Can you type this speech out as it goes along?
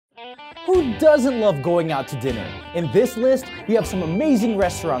Who doesn't love going out to dinner? In this list, we have some amazing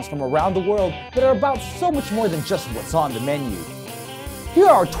restaurants from around the world that are about so much more than just what's on the menu. Here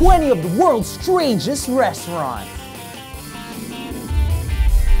are 20 of the world's strangest restaurants.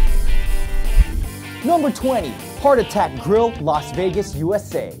 Number 20, Heart Attack Grill, Las Vegas,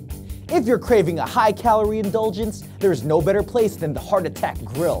 USA. If you're craving a high-calorie indulgence, there's no better place than the Heart Attack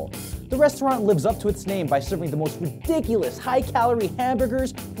Grill. The restaurant lives up to its name by serving the most ridiculous high-calorie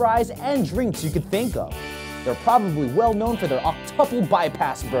hamburgers, fries, and drinks you could think of. They're probably well known for their octuple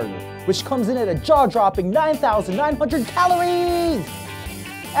bypass burger, which comes in at a jaw-dropping 9,900 calories!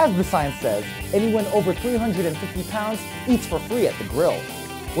 As the sign says, anyone over 350 pounds eats for free at the grill.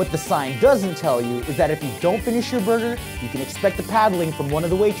 What the sign doesn't tell you is that if you don't finish your burger, you can expect the paddling from one of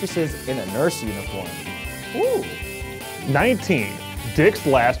the waitresses in a nurse uniform. Ooh. 19. Dick's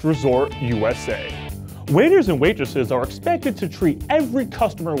Last Resort, USA. Waiters and waitresses are expected to treat every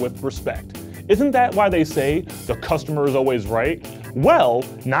customer with respect. Isn't that why they say the customer is always right? Well,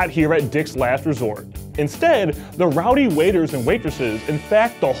 not here at Dick's Last Resort. Instead, the rowdy waiters and waitresses, in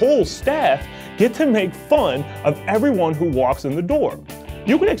fact the whole staff, get to make fun of everyone who walks in the door.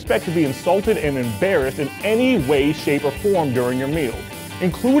 You can expect to be insulted and embarrassed in any way, shape, or form during your meal,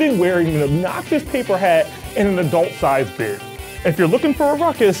 including wearing an obnoxious paper hat and an adult-sized beard. If you're looking for a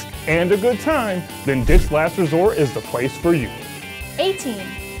ruckus and a good time, then Dick's Last Resort is the place for you. 18.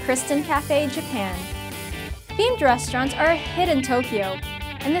 Kristen Cafe, Japan. Themed restaurants are a hit in Tokyo,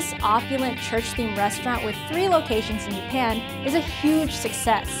 and this opulent church-themed restaurant with 3 locations in Japan is a huge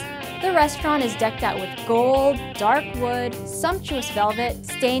success. The restaurant is decked out with gold, dark wood, sumptuous velvet,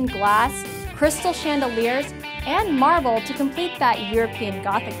 stained glass, crystal chandeliers, and marble to complete that European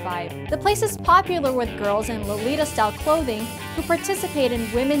Gothic vibe. The place is popular with girls in Lolita-style clothing who participate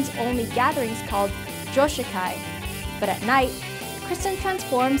in women's-only gatherings called joshikai. But at night, Kristen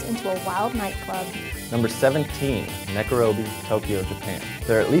transforms into a wild nightclub. Number 17, Nekorobi, Tokyo, Japan.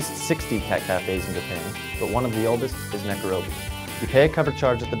 There are at least 60 cat cafes in Japan, but one of the oldest is Nekorobi. You pay a cover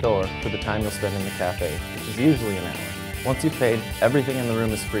charge at the door for the time you'll spend in the cafe, which is usually an hour. Once you've paid, everything in the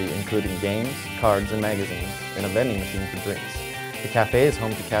room is free, including games, cards, and magazines, and a vending machine for drinks. The cafe is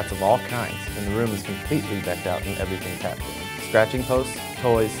home to cats of all kinds, and the room is completely decked out in everything cat themed. Scratching posts,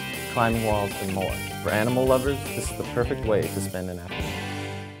 toys, climbing walls, and more. For animal lovers, this is the perfect way to spend an afternoon.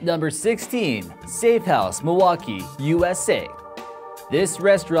 Number 16, Safe House, Milwaukee, USA. This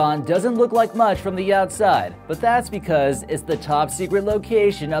restaurant doesn't look like much from the outside, but that's because it's the top secret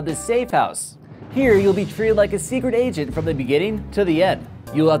location of the Safe House. Here, you'll be treated like a secret agent from the beginning to the end.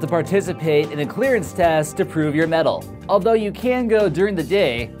 You'll have to participate in a clearance test to prove your mettle. Although you can go during the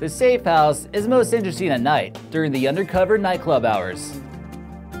day, the Safe House is most interesting at night, during the undercover nightclub hours.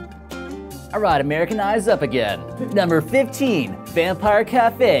 Alright, American eyes up again. Number 15, Vampire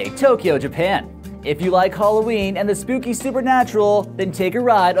Cafe, Tokyo, Japan. If you like Halloween and the spooky supernatural, then take a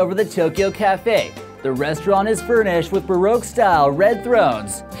ride over the Tokyo Cafe. The restaurant is furnished with Baroque-style red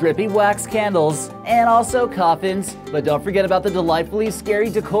thrones, drippy wax candles, and also coffins, but don't forget about the delightfully scary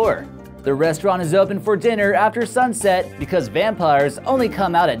decor. The restaurant is open for dinner after sunset because vampires only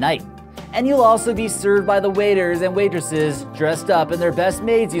come out at night. And you'll also be served by the waiters and waitresses dressed up in their best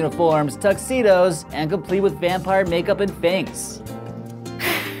maids' uniforms, tuxedos, and complete with vampire makeup and fangs.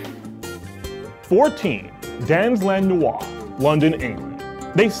 14. Dan's Noir, London, England.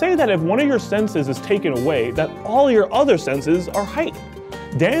 They say that if one of your senses is taken away, that all your other senses are heightened.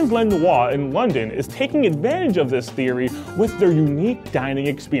 Dan's Noir in London is taking advantage of this theory with their unique dining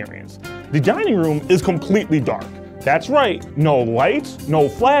experience. The dining room is completely dark. That's right, no lights, no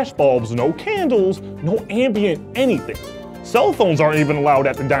flash bulbs, no candles, no ambient anything. Cell phones aren't even allowed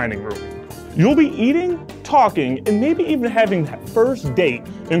at the dining room. You'll be eating, talking, and maybe even having that first date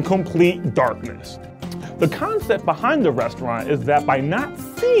in complete darkness. The concept behind the restaurant is that by not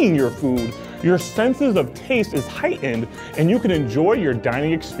seeing your food, your senses of taste is heightened and you can enjoy your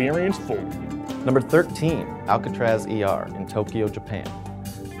dining experience fully. Number 13, Alcatraz ER in Tokyo, Japan.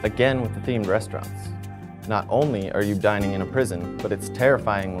 Again with the themed restaurants. Not only are you dining in a prison, but it's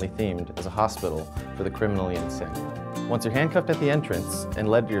terrifyingly themed as a hospital for the criminally insane. Once you're handcuffed at the entrance and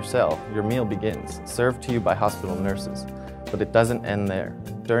led to your cell, your meal begins, served to you by hospital nurses. But it doesn't end there.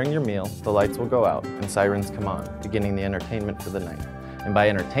 During your meal, the lights will go out and sirens come on, beginning the entertainment for the night. And by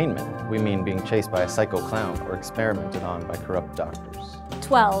entertainment, we mean being chased by a psycho clown or experimented on by corrupt doctors.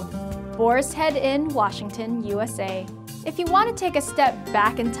 12. Boar's Head Inn, Washington, USA. If you want to take a step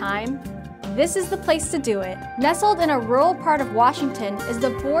back in time, this is the place to do it. Nestled in a rural part of Washington is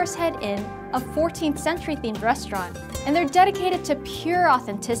the Boar's Head Inn, a 14th century themed restaurant, and they're dedicated to pure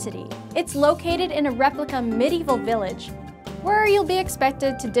authenticity. It's located in a replica medieval village. where you'll be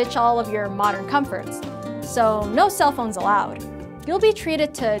expected to ditch all of your modern comforts. So no cell phones allowed. You'll be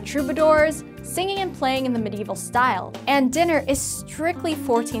treated to troubadours, singing and playing in the medieval style, and dinner is strictly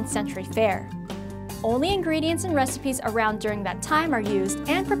 14th century fare. Only ingredients and recipes around during that time are used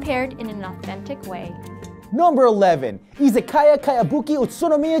and prepared in an authentic way. Number 11, Izakaya Kayabuki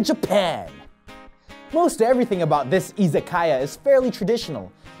Utsunomiya, Japan. Most everything about this izakaya is fairly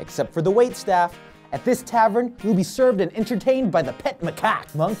traditional, except for the waitstaff. At this tavern, you'll be served and entertained by the pet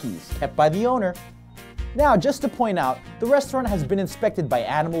macaque monkeys kept by the owner. Now, just to point out, the restaurant has been inspected by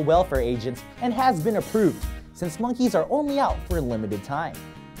animal welfare agents and has been approved, since monkeys are only out for a limited time.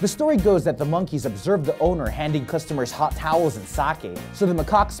 The story goes that the monkeys observed the owner handing customers hot towels and sake, so the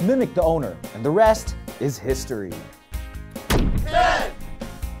macaques mimicked the owner, and the rest is history.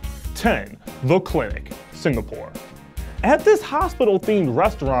 10. The Clinic, Singapore. At this hospital-themed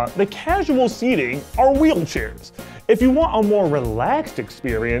restaurant, the casual seating are wheelchairs. If you want a more relaxed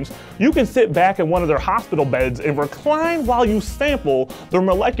experience, you can sit back in one of their hospital beds and recline while you sample their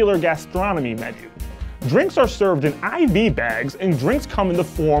molecular gastronomy menu. Drinks are served in IV bags and drinks come in the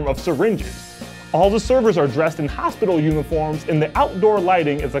form of syringes. All the servers are dressed in hospital uniforms and the outdoor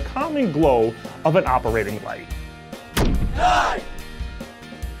lighting is a calming glow of an operating light. 9.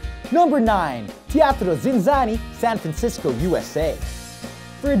 Number 9, Teatro Zinzanni, San Francisco, USA.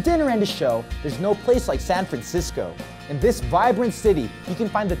 For a dinner and a show, there's no place like San Francisco. In this vibrant city, you can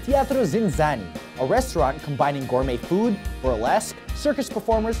find the Teatro Zinzanni, a restaurant combining gourmet food, burlesque, circus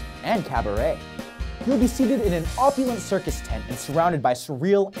performers, and cabaret. You'll be seated in an opulent circus tent and surrounded by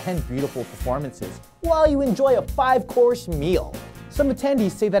surreal and beautiful performances, while you enjoy a 5-course meal. Some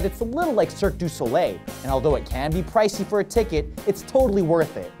attendees say that it's a little like Cirque du Soleil, and although it can be pricey for a ticket, it's totally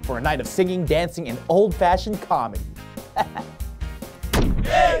worth it for a night of singing, dancing, and old-fashioned comedy.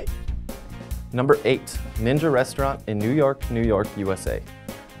 Number 8, Ninja Restaurant in New York, USA.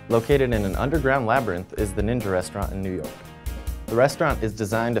 Located in an underground labyrinth is the Ninja Restaurant in New York. The restaurant is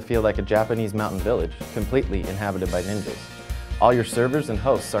designed to feel like a Japanese mountain village, completely inhabited by ninjas. All your servers and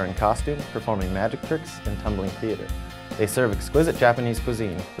hosts are in costume, performing magic tricks and tumbling theater. They serve exquisite Japanese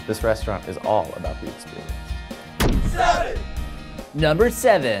cuisine, but this restaurant is all about the experience. 7. Number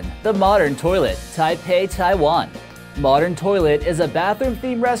 7, the Modern Toilet, Taipei, Taiwan. Modern Toilet is a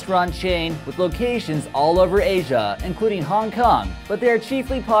bathroom-themed restaurant chain with locations all over Asia, including Hong Kong, but they are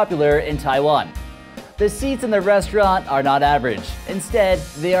chiefly popular in Taiwan. The seats in the restaurant are not average. Instead,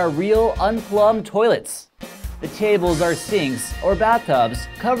 they are real unplumbed toilets. The tables are sinks or bathtubs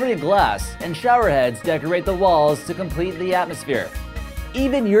covered in glass, and shower heads decorate the walls to complete the atmosphere.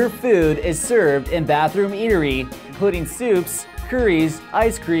 Even your food is served in bathroom eatery, including soups, curries,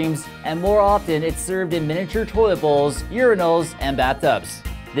 ice creams, and more often it's served in miniature toilet bowls, urinals, and bathtubs.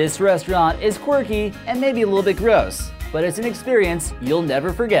 This restaurant is quirky and maybe a little bit gross, but it's an experience you'll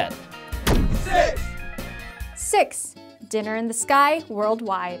never forget. 6. Dinner in the Sky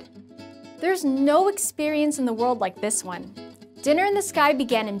Worldwide. There's no experience in the world like this one. Dinner in the Sky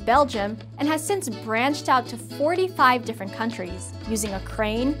began in Belgium and has since branched out to 45 different countries. Using a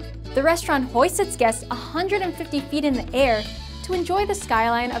crane, the restaurant hoists its guests 150 feet in the air to enjoy the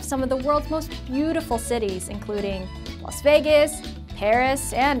skyline of some of the world's most beautiful cities, including Las Vegas,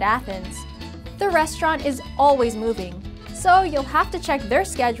 Paris, and Athens. The restaurant is always moving, so you'll have to check their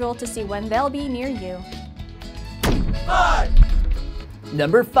schedule to see when they'll be near you. 5.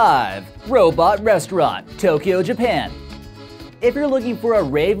 Number 5, Robot Restaurant, Tokyo, Japan. If you're looking for a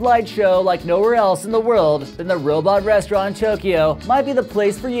rave light show like nowhere else in the world, then the Robot Restaurant in Tokyo might be the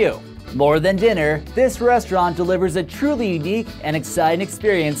place for you. More than dinner, this restaurant delivers a truly unique and exciting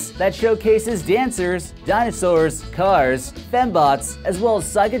experience that showcases dancers, dinosaurs, cars, fembots, as well as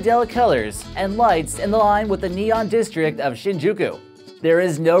psychedelic colors and lights in line with the neon district of Shinjuku. There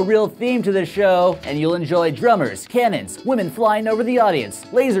is no real theme to the show, and you'll enjoy drummers, cannons, women flying over the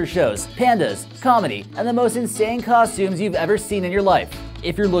audience, laser shows, pandas, comedy, and the most insane costumes you've ever seen in your life.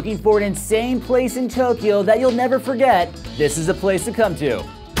 If you're looking for an insane place in Tokyo that you'll never forget, this is a place to come to.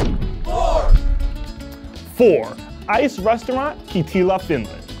 4. Ice Restaurant, Kitila,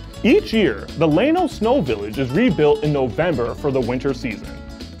 Finland. Each year, the Leino Snow Village is rebuilt in November for the winter season.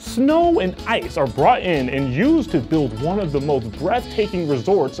 Snow and ice are brought in and used to build one of the most breathtaking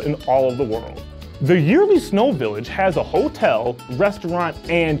resorts in all of the world. The yearly Snow Village has a hotel, restaurant,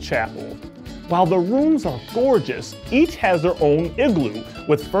 and chapel. While the rooms are gorgeous, each has their own igloo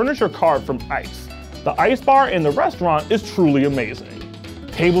with furniture carved from ice. The ice bar in the restaurant is truly amazing.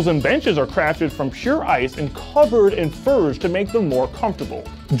 Tables and benches are crafted from pure ice and covered in furs to make them more comfortable.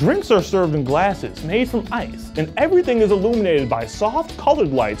 Drinks are served in glasses made from ice, and everything is illuminated by soft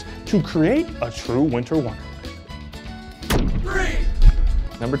colored lights to create a true winter wonderland.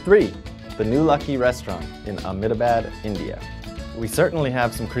 Number 3, the New Lucky Restaurant in Ahmedabad, India. We certainly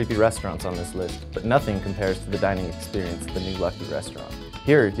have some creepy restaurants on this list, but nothing compares to the dining experience at the New Lucky Restaurant.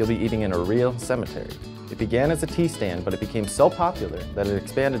 Here, you'll be eating in a real cemetery. It began as a tea stand, but it became so popular that it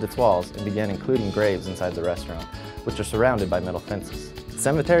expanded its walls and began including graves inside the restaurant, which are surrounded by metal fences. The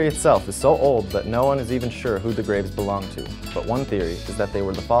cemetery itself is so old that no one is even sure who the graves belong to, but one theory is that they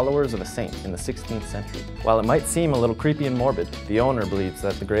were the followers of a saint in the 16th century. While it might seem a little creepy and morbid, the owner believes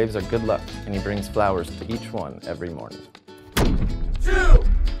that the graves are good luck, and he brings flowers to each one every morning.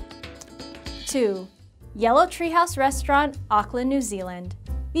 2. Yellow Treehouse Restaurant, Auckland, New Zealand.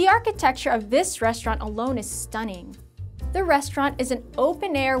 The architecture of this restaurant alone is stunning. The restaurant is an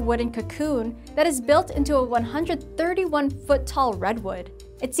open-air wooden cocoon that is built into a 131-foot-tall redwood.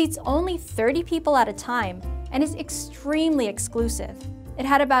 It seats only 30 people at a time and is extremely exclusive. It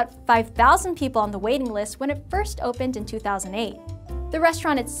had about 5,000 people on the waiting list when it first opened in 2008. The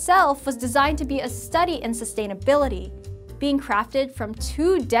restaurant itself was designed to be a study in sustainability, being crafted from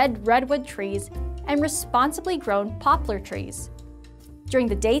 2 dead redwood trees and responsibly grown poplar trees. During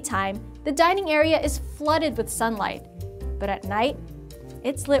the daytime, the dining area is flooded with sunlight, but at night,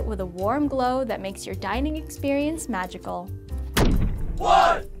 it's lit with a warm glow that makes your dining experience magical.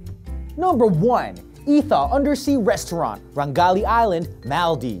 Number 1. Etha Undersea Restaurant, Rangali Island,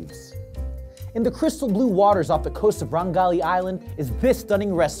 Maldives. In the crystal blue waters off the coast of Rangali Island is this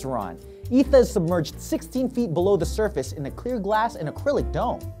stunning restaurant. Etha is submerged 16 feet below the surface in a clear glass and acrylic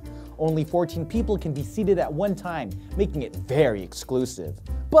dome. Only 14 people can be seated at one time, making it very exclusive.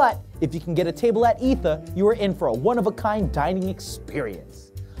 But if you can get a table at Etha, you are in for a one-of-a-kind dining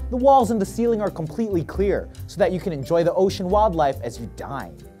experience. The walls and the ceiling are completely clear, so that you can enjoy the ocean wildlife as you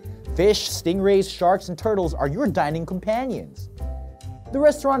dine. Fish, stingrays, sharks, and turtles are your dining companions. The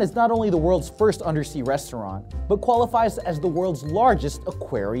restaurant is not only the world's first undersea restaurant, but qualifies as the world's largest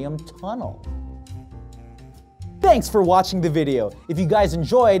aquarium tunnel. Thanks for watching the video. If you guys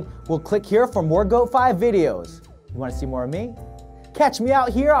enjoyed, we'll click here for more Goat 5 videos. You want to see more of me? Catch me out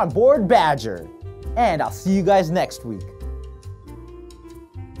here on Board Badger. And I'll see you guys next week.